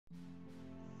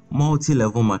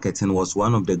Multi-level marketing was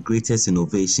one of the greatest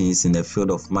innovations in the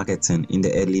field of marketing in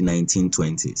the early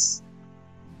 1920s.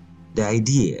 The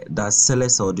idea that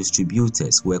sellers or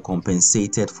distributors were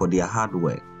compensated for their hard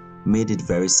work made it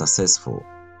very successful,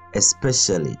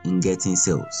 especially in getting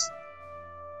sales.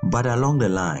 But along the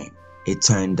line, it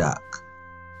turned dark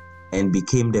and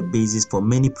became the basis for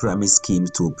many pyramid schemes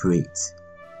to operate.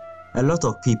 A lot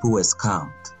of people were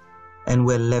scammed and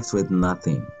were left with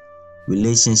nothing.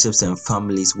 Relationships and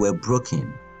families were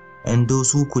broken, and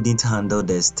those who couldn't handle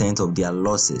the extent of their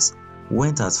losses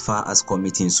went as far as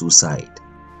committing suicide.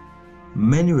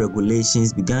 Many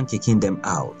regulations began kicking them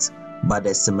out, but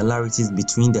the similarities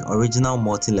between the original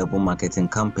multi-level marketing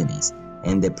companies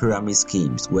and the pyramid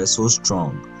schemes were so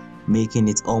strong, making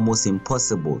it almost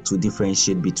impossible to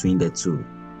differentiate between the two.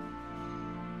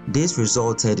 This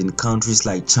resulted in countries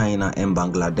like China and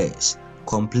Bangladesh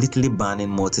completely banning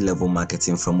multi-level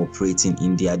marketing from operating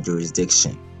in their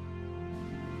jurisdiction.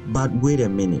 But wait a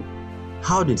minute,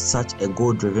 how did such a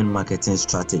goal-driven marketing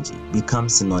strategy become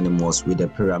synonymous with the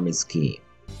pyramid scheme?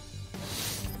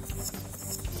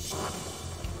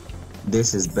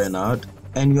 This is Bernard,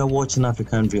 and you are watching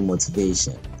African Dream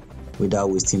Motivation. Without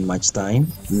wasting much time,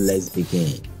 let's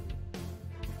begin.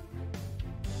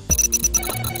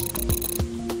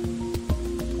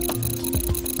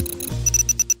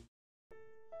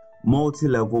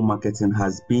 Multi-level marketing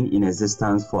has been in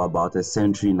existence for about a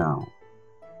century now.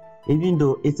 Even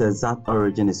though its exact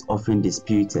origin is often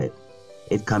disputed,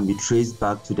 it can be traced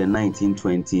back to the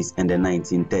 1920s and the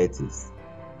 1930s.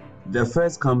 The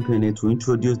first company to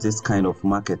introduce this kind of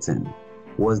marketing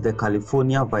was the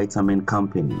California Vitamin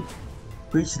Company,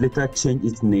 which later changed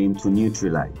its name to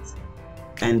Nutrilite,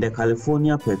 and the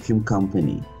California Perfume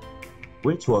Company,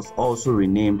 which was also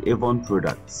renamed Avon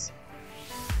Products.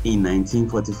 In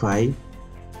 1945,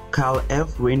 Carl F.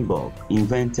 Rehnborg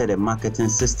invented a marketing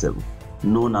system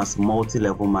known as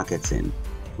multi-level marketing,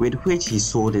 with which he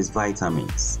sold his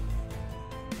vitamins.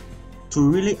 To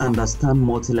really understand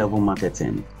multi-level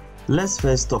marketing, let's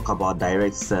first talk about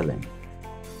direct selling.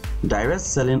 Direct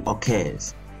selling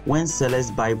occurs when sellers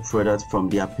buy products from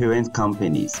their parent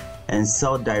companies and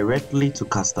sell directly to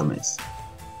customers.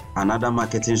 Another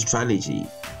marketing strategy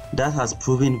that has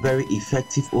proven very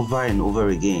effective over and over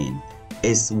again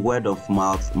is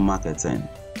word-of-mouth marketing.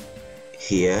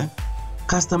 Here,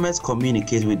 customers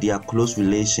communicate with their close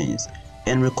relations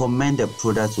and recommend the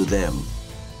product to them.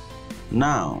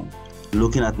 Now,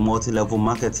 looking at multi-level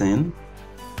marketing,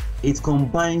 it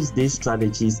combines these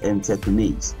strategies and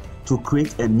techniques to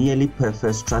create a nearly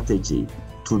perfect strategy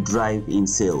to drive in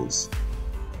sales.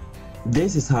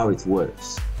 This is how it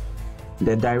works.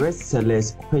 The direct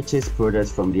sellers purchase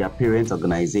products from their parent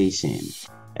organization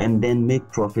and then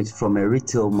make profit from a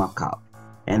retail markup,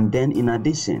 and then in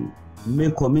addition,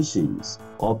 make commissions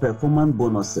or performance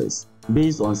bonuses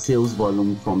based on sales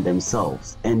volume from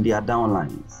themselves and their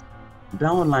downlines.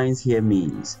 Downlines here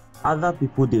means other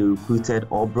people they recruited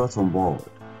or brought on board.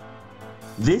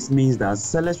 This means that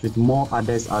sellers with more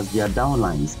others as their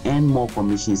downlines earn more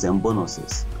commissions and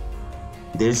bonuses.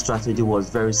 This strategy was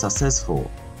very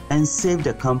successful and saved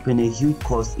the company huge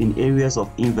costs in areas of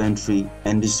inventory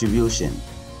and distribution.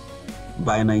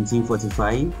 By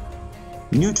 1945,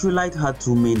 Nutrilite had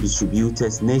two main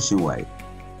distributors nationwide,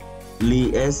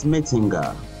 Lee S.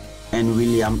 Mettinger and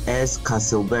William S.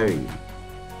 Castleberry.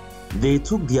 They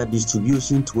took their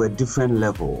distribution to a different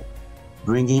level,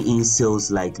 bringing in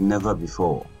sales like never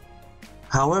before.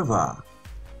 However,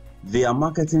 their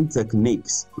marketing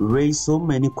techniques raised so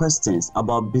many questions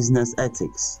about business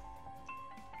ethics.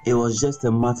 It was just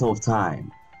a matter of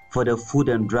time for the Food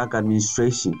and Drug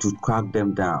Administration to crack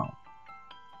them down.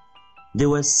 They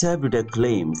were served with a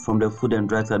claim from the Food and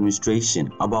Drug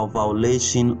Administration about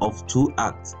violation of two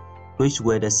acts, which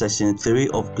were the Section 3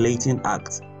 of Clayton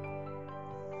Act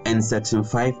and Section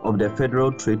 5 of the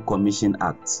Federal Trade Commission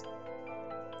Act.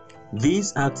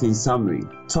 These acts, in summary,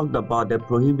 talked about the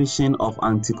prohibition of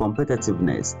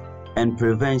anti-competitiveness and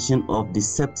prevention of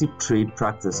deceptive trade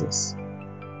practices.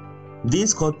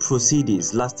 These court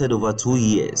proceedings lasted over 2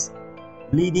 years,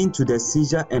 leading to the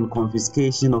seizure and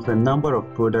confiscation of a number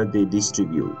of products they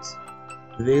distribute.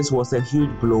 This was a huge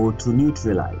blow to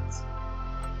Nutrilite.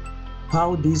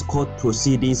 How these court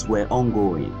proceedings were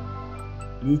ongoing.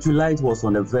 Nutrilite was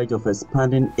on the verge of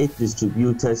expanding its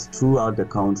distributors throughout the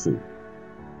country.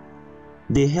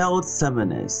 They held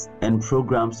seminars and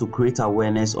programs to create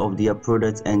awareness of their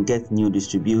products and get new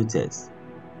distributors.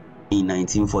 In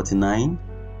 1949,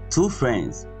 two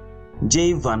friends,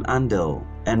 J. Van Andel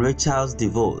and Richard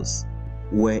DeVos,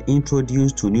 were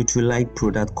introduced to Nutrilite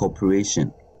Product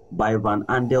Corporation by Van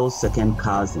Andel's second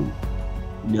cousin.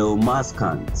 Neil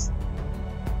Marskant.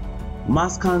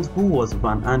 Marskant, who was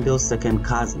Van Andel's second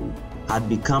cousin, had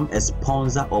become a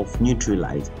sponsor of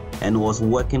Nutrilite and was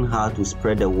working hard to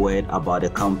spread the word about the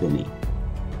company.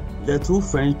 The two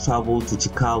friends traveled to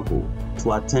Chicago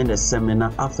to attend a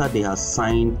seminar after they had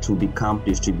signed to become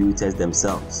distributors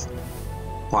themselves.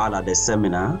 While at the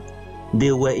seminar,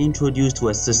 they were introduced to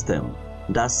a system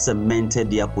that cemented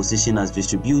their position as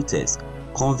distributors,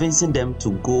 convincing them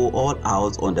to go all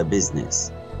out on the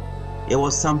business. It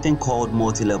was something called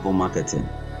multi-level marketing.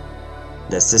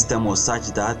 The system was such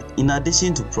that, in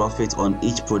addition to profit on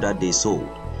each product they sold,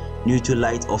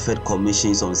 Nutrilite offered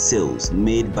commissions on sales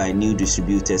made by new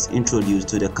distributors introduced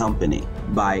to the company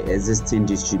by existing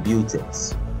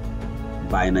distributors.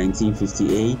 By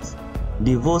 1958,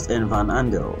 DeVos and Van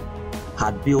Andel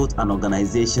had built an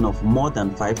organization of more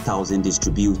than 5,000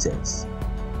 distributors.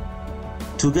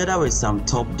 Together with some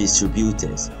top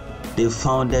distributors, they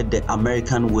founded the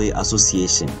American Way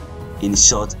Association, in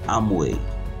short Amway,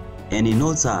 and in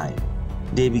no time,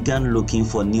 they began looking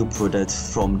for new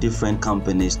products from different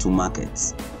companies to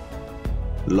market.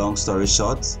 Long story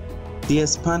short, they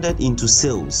expanded into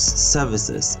sales,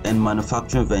 services, and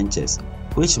manufacturing ventures,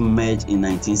 which merged in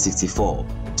 1964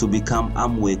 to become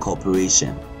Amway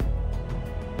Corporation.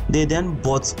 They then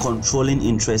bought controlling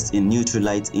interest in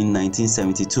Nutrilite in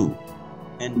 1972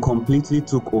 and completely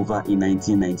took over in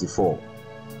 1994.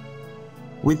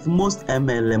 With most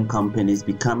MLM companies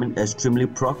becoming extremely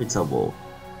profitable,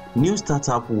 new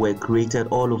startups were created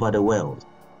all over the world,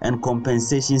 and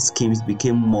compensation schemes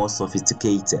became more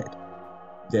sophisticated.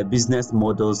 The business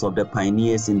models of the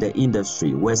pioneers in the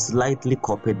industry were slightly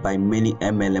copied by many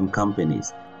MLM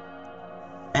companies,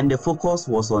 and the focus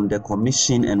was on the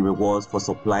commission and rewards for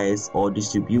suppliers or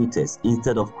distributors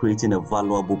instead of creating a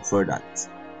valuable product.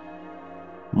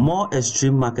 More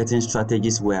extreme marketing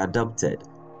strategies were adopted,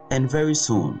 and very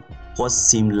soon, what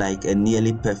seemed like a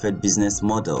nearly perfect business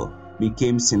model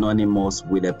became synonymous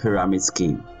with a pyramid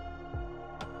scheme.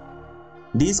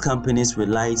 These companies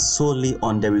relied solely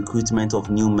on the recruitment of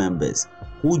new members,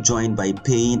 who joined by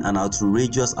paying an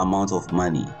outrageous amount of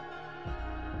money.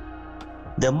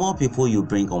 The more people you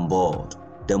bring on board,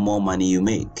 the more money you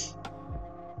make.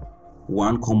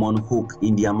 One common hook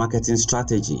in their marketing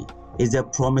strategy is the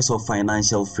promise of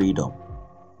financial freedom.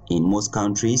 In most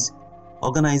countries,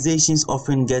 organizations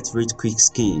often get-rich-quick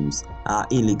schemes are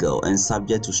illegal and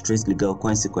subject to strict legal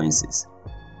consequences.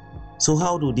 So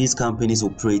how do these companies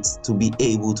operate to be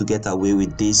able to get away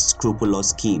with these scrupulous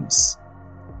schemes?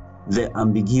 The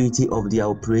ambiguity of their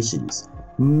operations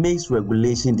makes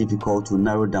regulation difficult to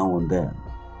narrow down on them.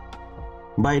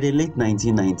 By the late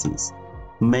 1990s,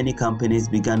 many companies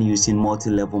began using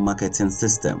multi-level marketing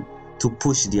systems to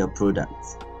push their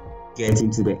products.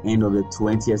 Getting to the end of the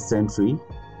 20th century,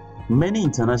 many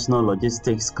international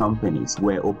logistics companies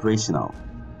were operational,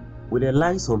 with the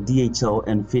likes of DHL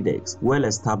and FedEx well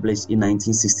established in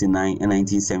 1969 and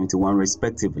 1971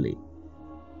 respectively.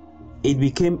 It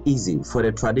became easy for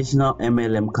the traditional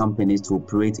MLM companies to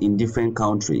operate in different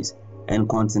countries and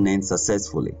continents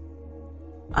successfully.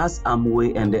 As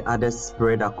Amway and the others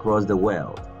spread across the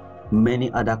world,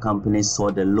 many other companies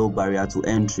saw the low barrier to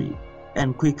entry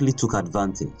and quickly took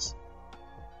advantage.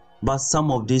 But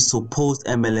some of these supposed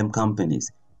MLM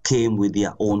companies came with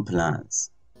their own plans.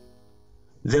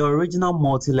 The original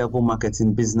multi-level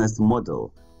marketing business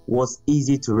model was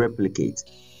easy to replicate,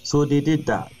 so they did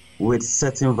that with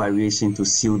certain variation to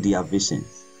seal their vision.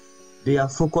 Their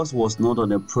focus was not on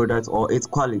the product or its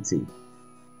quality.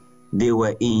 They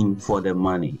were in for the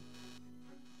money.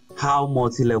 How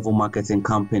multi-level marketing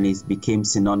companies became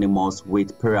synonymous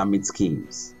with pyramid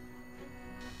schemes.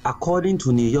 According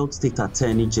to New York State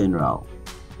Attorney General,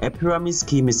 a pyramid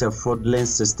scheme is a fraudulent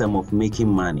system of making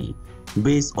money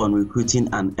based on recruiting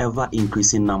an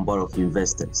ever-increasing number of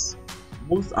investors.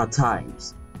 Most at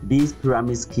times, these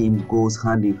pyramid schemes goes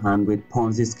hand in hand with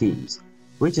Ponzi schemes,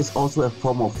 which is also a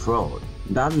form of fraud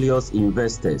that lures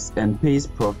investors and pays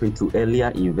profit to earlier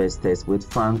investors with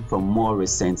funds from more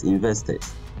recent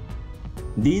investors.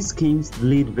 These schemes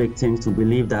lead victims to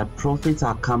believe that profits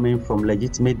are coming from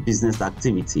legitimate business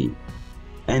activity,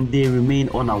 and they remain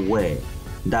unaware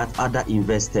that other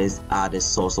investors are the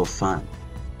source of funds.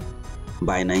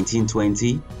 By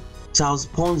 1920, Charles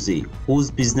Ponzi, whose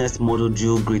business model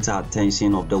drew greater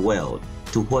attention of the world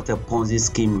to what a Ponzi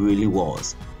scheme really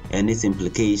was and its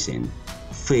implication,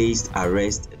 faced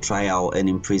arrest, trial, and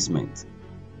imprisonment.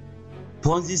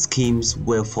 Ponzi schemes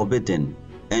were forbidden,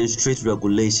 and strict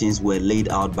regulations were laid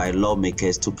out by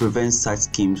lawmakers to prevent such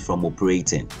schemes from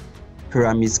operating.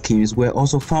 Pyramid schemes were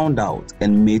also found out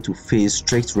and made to face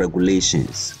strict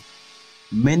regulations.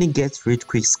 Many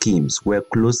get-rich-quick schemes were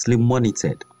closely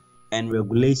monitored, and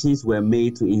regulations were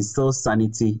made to instill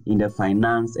sanity in the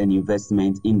finance and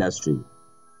investment industry.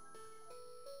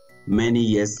 Many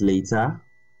years later,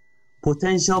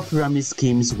 potential pyramid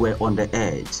schemes were on the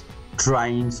edge,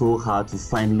 trying so hard to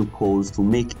find loopholes to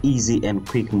make easy and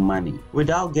quick money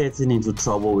without getting into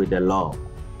trouble with the law.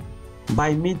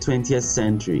 By mid-20th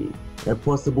century, a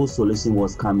possible solution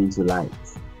was coming to light.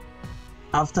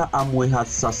 After Amway had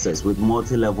success with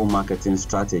multi-level marketing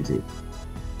strategy,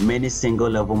 many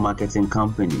single-level marketing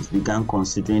companies began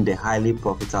considering the highly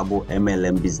profitable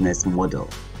MLM business model.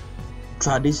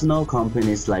 Traditional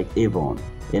companies like Avon,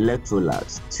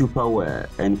 Electrolux, Tupperware,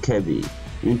 and Kirby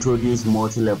introduced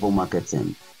multi-level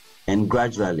marketing, and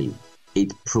gradually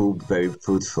it proved very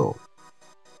fruitful.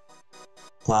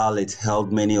 While it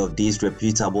helped many of these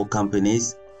reputable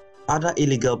companies, other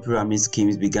illegal pyramid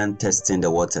schemes began testing the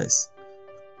waters.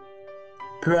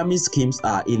 Pyramid schemes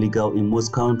are illegal in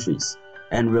most countries,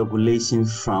 and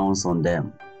regulations frowns on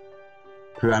them.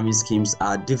 Pyramid schemes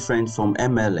are different from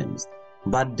MLMs,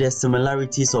 but the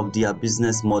similarities of their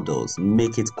business models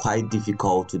make it quite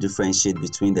difficult to differentiate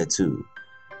between the two.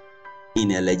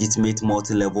 In a legitimate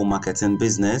multi-level marketing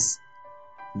business,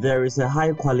 there is a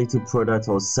high-quality product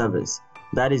or service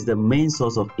that is the main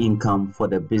source of income for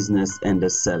the business and the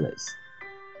sellers.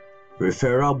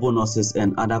 Referral bonuses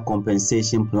and other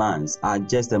compensation plans are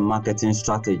just a marketing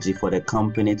strategy for the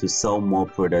company to sell more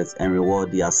products and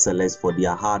reward their sellers for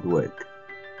their hard work.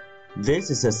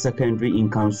 This is a secondary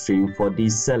income stream for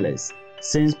these sellers,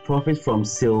 since profit from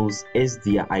sales is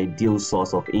their ideal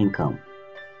source of income.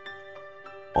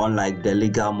 Unlike the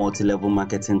legal multi-level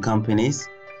marketing companies,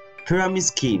 pyramid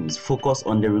schemes focus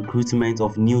on the recruitment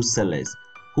of new sellers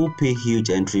who pay huge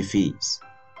entry fees.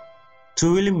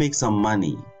 To really make some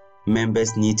money,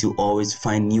 members need to always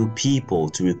find new people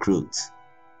to recruit.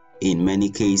 In many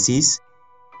cases,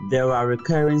 there are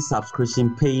recurring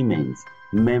subscription payments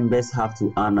members have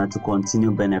to honor to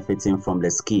continue benefiting from the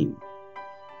scheme.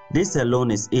 This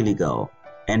alone is illegal,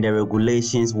 and the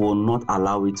regulations will not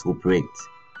allow it to operate.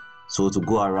 So to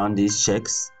go around these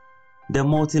checks, the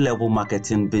multi-level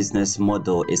marketing business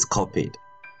model is copied.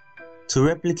 To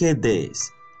replicate this,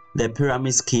 the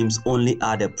pyramid schemes only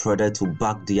add a product to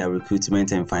back their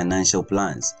recruitment and financial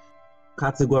plans,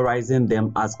 categorizing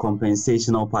them as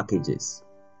compensational packages.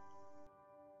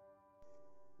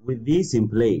 With this in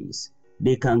place,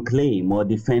 they can claim or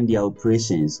defend their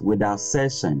operations with the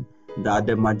assertion that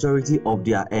the majority of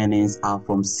their earnings are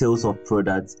from sales of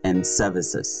products and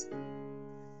services.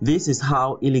 This is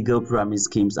how illegal pyramid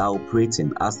schemes are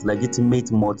operating as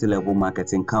legitimate multi-level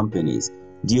marketing companies,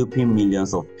 duping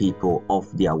millions of people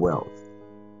of their wealth.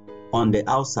 On the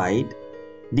outside,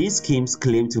 these schemes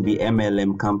claim to be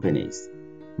MLM companies,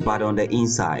 but on the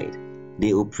inside,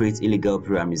 they operate illegal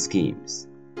pyramid schemes.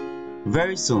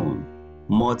 Very soon,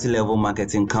 multi-level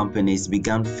marketing companies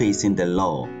began facing the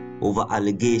law over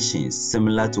allegations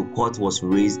similar to what was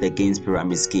raised against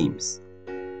pyramid schemes.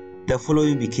 The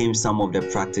following became some of the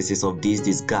practices of these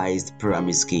disguised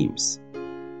pyramid schemes.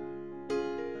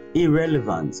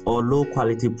 Irrelevant or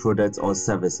low-quality products or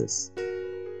services.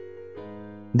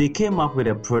 They came up with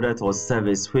a product or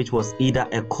service which was either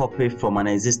a copy from an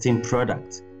existing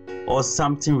product or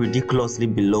something ridiculously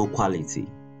below quality.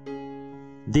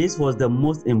 This was the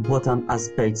most important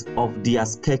aspect of their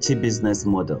sketchy business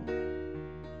model.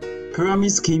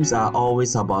 Pyramid schemes are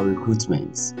always about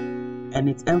recruitment, and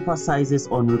it emphasizes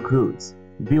on recruits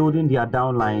building their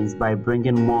downlines by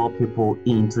bringing more people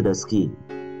into the scheme.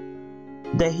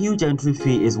 The huge entry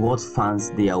fee is what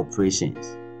funds their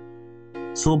operations.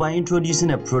 So by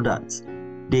introducing a product,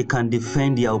 they can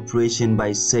defend their operation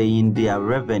by saying their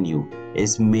revenue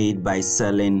is made by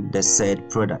selling the said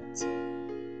product.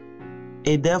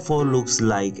 It therefore looks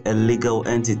like a legal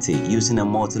entity using a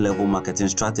multi-level marketing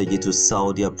strategy to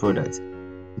sell their product,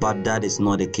 but that is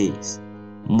not the case.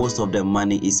 Most of the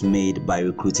money is made by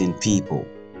recruiting people.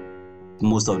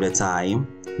 Most of the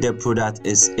time, the product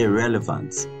is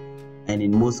irrelevant, and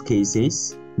in most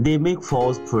cases, they make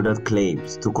false product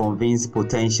claims to convince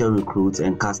potential recruits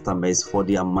and customers for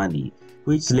their money,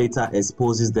 which later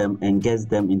exposes them and gets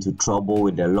them into trouble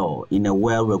with the law in a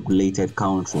well-regulated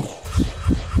country.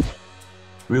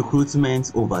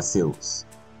 Recruitment over sales.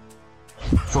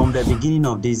 From the beginning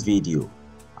of this video,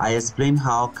 I explained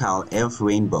how Carl F.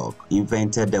 Rehnborg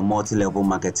invented the multi-level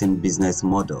marketing business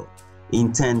model,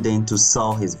 intending to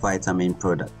sell his vitamin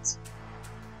product.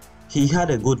 He had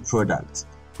a good product,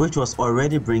 which was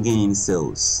already bringing in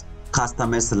sales.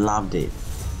 Customers loved it,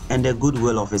 and the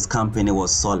goodwill of his company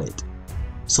was solid.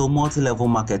 So multi-level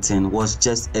marketing was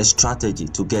just a strategy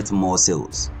to get more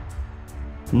sales.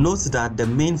 Note that the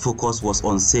main focus was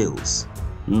on sales,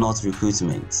 not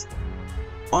recruitment.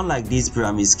 Unlike these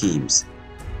pyramid schemes,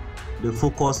 the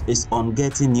focus is on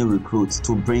getting new recruits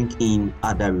to bring in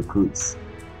other recruits.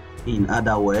 In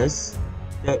other words,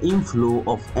 the inflow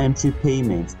of entry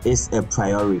payment is a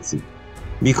priority,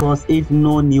 because if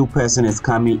no new person is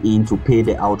coming in to pay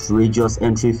the outrageous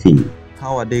entry fee,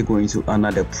 how are they going to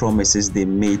honor the promises they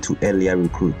made to earlier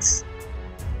recruits?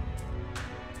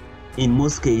 In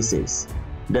most cases,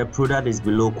 the product is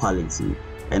below quality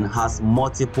and has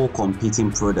multiple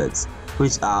competing products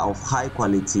which are of high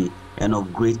quality and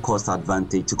of great cost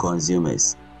advantage to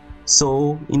consumers.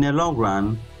 So, in the long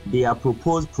run, their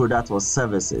proposed products or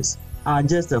services are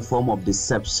just a form of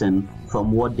deception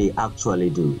from what they actually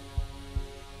do.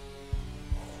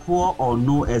 Poor or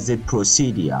no exit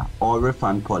procedure or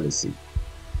refund policy.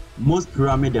 Most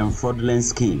pyramid and fraudulent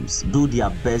schemes do their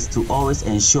best to always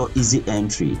ensure easy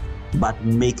entry but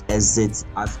make exits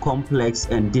as complex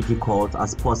and difficult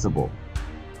as possible.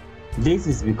 This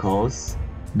is because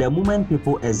the moment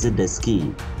people exit the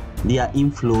scheme, their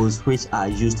inflows which are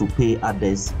used to pay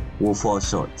others will fall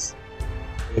short.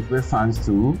 With refunds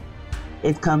too,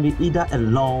 it can be either a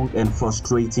long and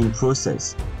frustrating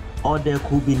process or there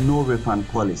could be no refund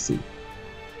policy.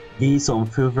 These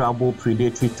unfavorable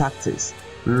predatory tactics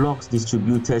locks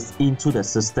distributors into the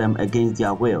system against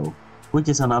their will, which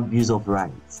is an abuse of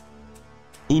rights.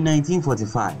 In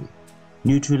 1945,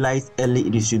 neutralized early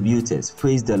distributors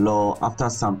faced the law after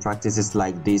some practices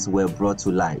like this were brought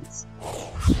to light.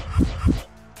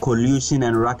 Collusion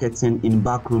and racketing in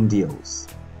backroom deals.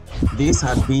 This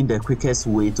had been the quickest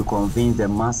way to convince the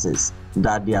masses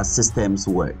that their systems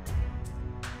work.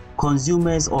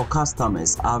 Consumers or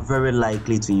customers are very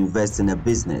likely to invest in a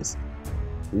business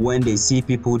when they see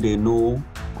people they know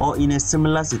or in a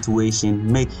similar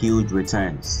situation make huge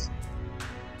returns.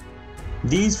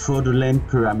 These fraudulent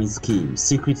pyramid schemes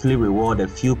secretly reward a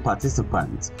few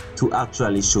participants to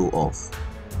actually show off.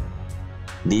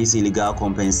 These illegal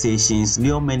compensations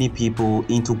lure many people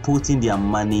into putting their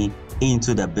money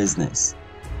into the business.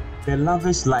 The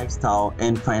lavish lifestyle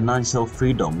and financial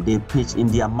freedom they pitch in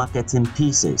their marketing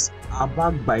pieces are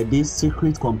backed by these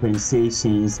secret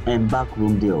compensations and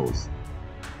backroom deals.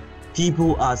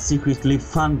 People are secretly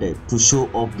funded to show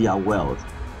off their wealth,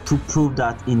 to prove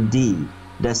that indeed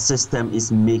the system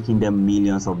is making them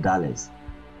millions of dollars.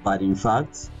 But in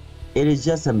fact, it is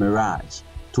just a mirage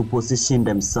to position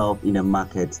themselves in the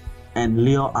market and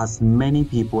lure as many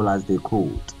people as they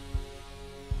could.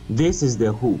 This is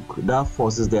the hook that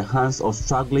forces the hands of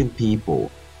struggling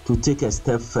people to take a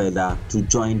step further to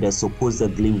join the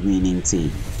supposedly winning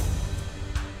team.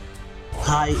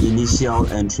 High initial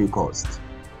entry cost.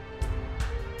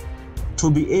 To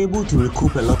be able to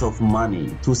recoup a lot of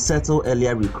money to settle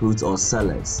earlier recruits or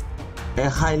sellers, a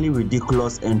highly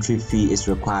ridiculous entry fee is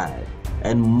required,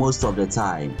 and most of the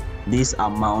time, these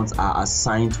amounts are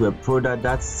assigned to a product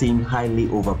that seems highly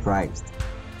overpriced.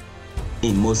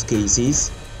 In most cases,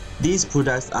 these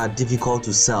products are difficult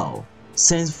to sell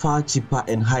since far cheaper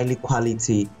and highly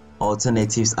quality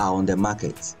alternatives are on the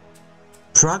market.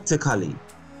 Practically,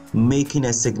 making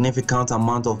a significant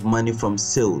amount of money from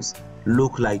sales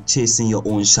look like chasing your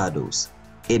own shadows.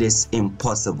 It is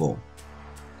impossible.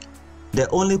 The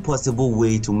only possible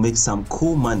way to make some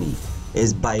cool money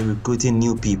is by recruiting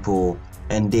new people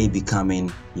and they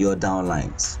becoming your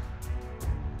downlines.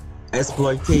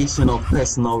 Exploitation of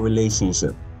personal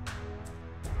relationship.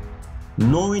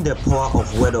 Knowing the power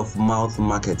of word-of-mouth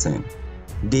marketing,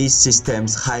 these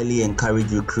systems highly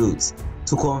encourage recruits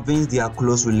to convince their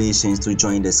close relations to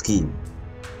join the scheme.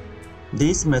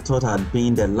 This method had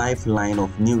been the lifeline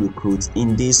of new recruits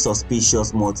in these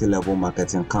suspicious multi-level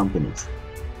marketing companies.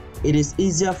 It is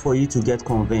easier for you to get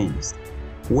convinced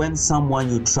when someone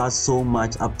you trust so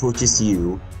much approaches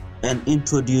you and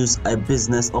introduces a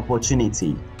business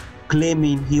opportunity,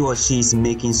 claiming he or she is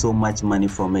making so much money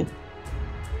from it.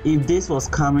 If this was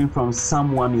coming from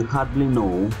someone you hardly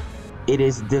know, it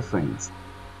is different.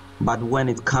 But when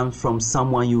it comes from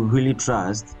someone you really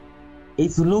trust,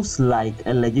 it looks like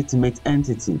a legitimate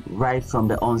entity right from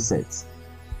the onset.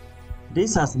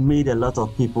 This has made a lot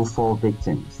of people fall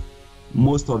victims.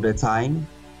 Most of the time,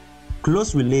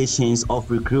 close relations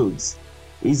of recruits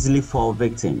easily fall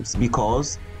victims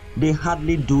because they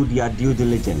hardly do their due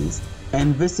diligence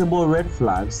and visible red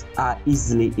flags are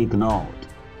easily ignored.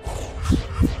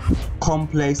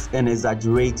 Complex and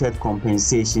exaggerated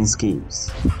compensation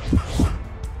schemes.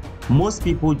 Most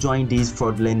people join these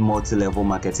fraudulent multi-level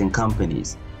marketing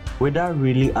companies without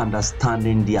really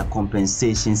understanding their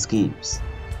compensation schemes.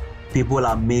 People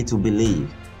are made to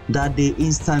believe that they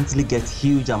instantly get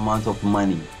huge amounts of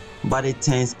money but it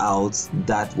turns out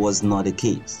that was not the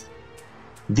case.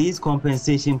 These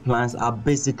compensation plans are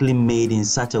basically made in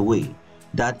such a way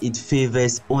that it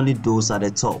favors only those at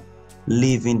the top,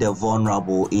 leaving the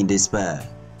vulnerable in despair.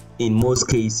 In most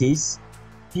cases,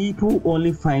 people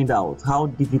only find out how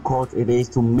difficult it is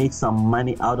to make some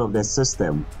money out of the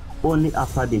system only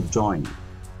after they've joined.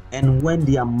 And when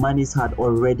their monies had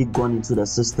already gone into the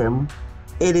system,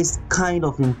 it is kind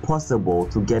of impossible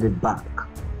to get it back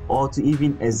or to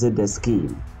even exit the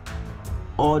scheme.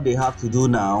 All they have to do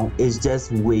now is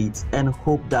just wait and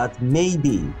hope that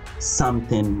maybe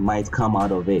something might come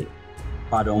out of it.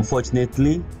 But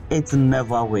unfortunately, it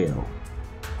never will.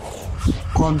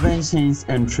 Conventions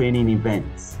and training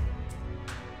events.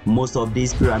 Most of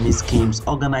these pyramid schemes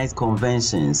organize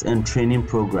conventions and training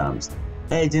programs,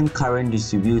 urging current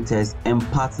distributors and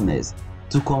partners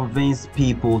to convince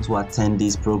people to attend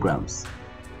these programs.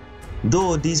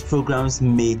 Though these programs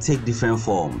may take different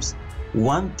forms,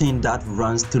 one thing that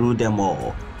runs through them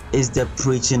all is the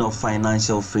preaching of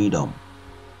financial freedom.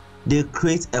 They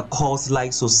create a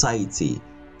cult-like society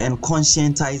and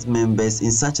conscientize members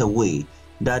in such a way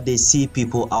that they see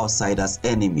people outside as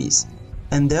enemies,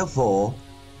 and therefore,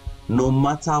 no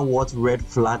matter what red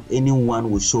flag anyone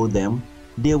will show them,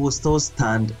 they will still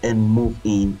stand and move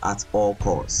in at all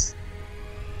costs.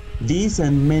 These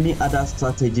and many other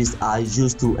strategies are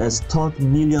used to extort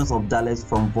millions of dollars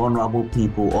from vulnerable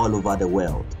people all over the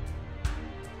world.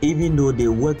 Even though they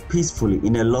work peacefully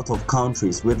in a lot of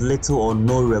countries with little or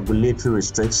no regulatory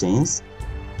restrictions,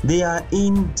 they are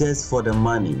in just for the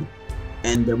money.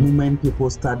 And the moment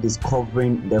people start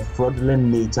discovering the fraudulent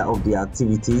nature of their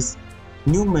activities,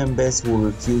 new members will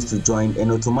refuse to join,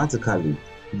 and automatically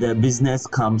the business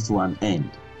comes to an end,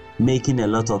 making a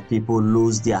lot of people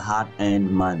lose their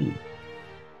hard-earned money.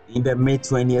 In the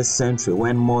mid-20th century,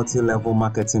 when multi-level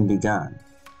marketing began,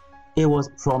 it was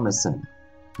promising,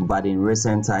 but in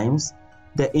recent times,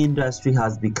 the industry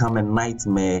has become a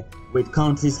nightmare, with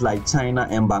countries like China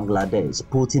and Bangladesh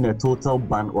putting a total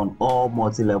ban on all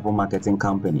multi-level marketing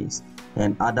companies,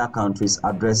 and other countries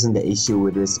addressing the issue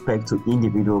with respect to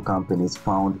individual companies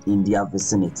found in their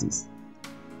vicinities.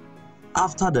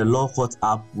 After the law caught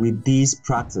up with these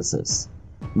practices,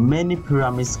 many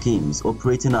pyramid schemes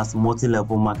operating as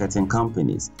multi-level marketing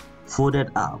companies folded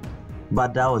up,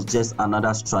 but that was just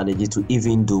another strategy to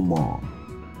even do more.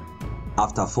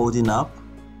 After folding up,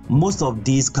 most of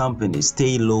these companies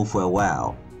stay low for a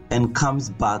while and comes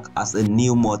back as a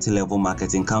new multi-level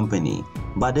marketing company,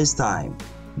 but this time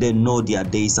they know their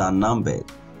days are numbered,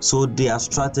 so their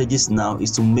strategies now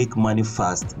is to make money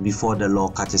fast before the law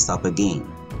catches up again.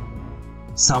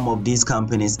 Some of these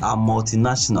companies are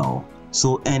multinational,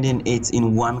 so ending it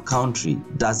in one country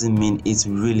doesn't mean it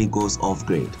really goes off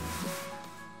grid.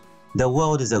 The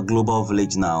world is a global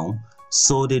village now,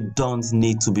 so they don't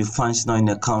need to be functional in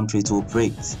a country to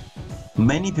operate.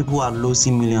 Many people are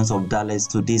losing millions of dollars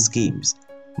to these schemes,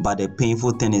 but the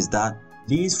painful thing is that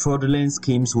these fraudulent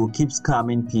schemes will keep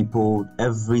scamming people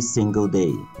every single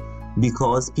day,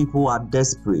 because people are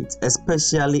desperate,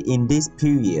 especially in this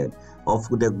period of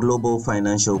the global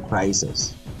financial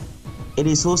crisis. It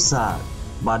is so sad,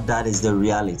 but that is the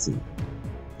reality.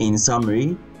 In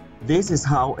summary, this is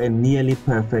how a nearly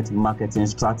perfect marketing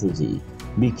strategy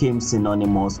became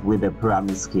synonymous with the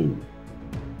pyramid scheme.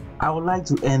 I would like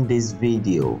to end this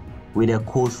video with a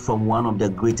quote from one of the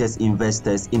greatest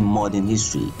investors in modern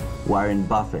history, Warren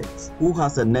Buffett, who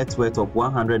has a net worth of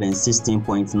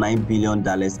 $116.9 billion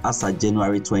as of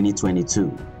January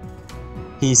 2022.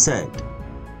 He said,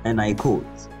 and I quote,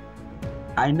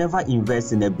 "I never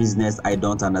invest in a business I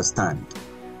don't understand,"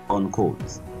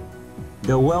 unquote.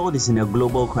 The world is in a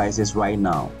global crisis right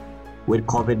now, with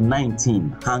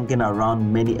COVID-19 hanging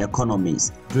around many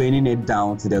economies, draining it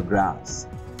down to the grass.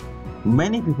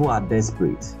 Many people are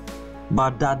desperate,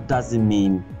 but that doesn't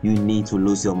mean you need to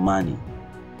lose your money.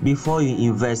 Before you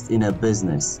invest in a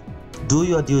business, do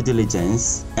your due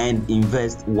diligence and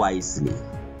invest wisely.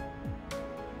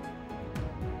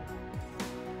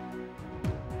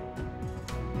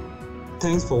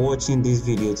 Thanks for watching this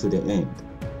video to the end.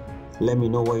 Let me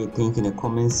know what you think in the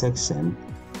comment section.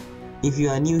 If you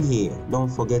are new here, don't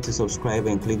forget to subscribe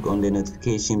and click on the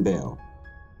notification bell.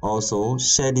 Also,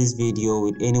 share this video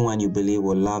with anyone you believe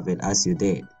will love it as you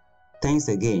did. Thanks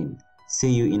again.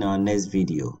 See you in our next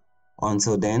video.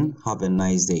 Until then, have a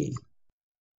nice day.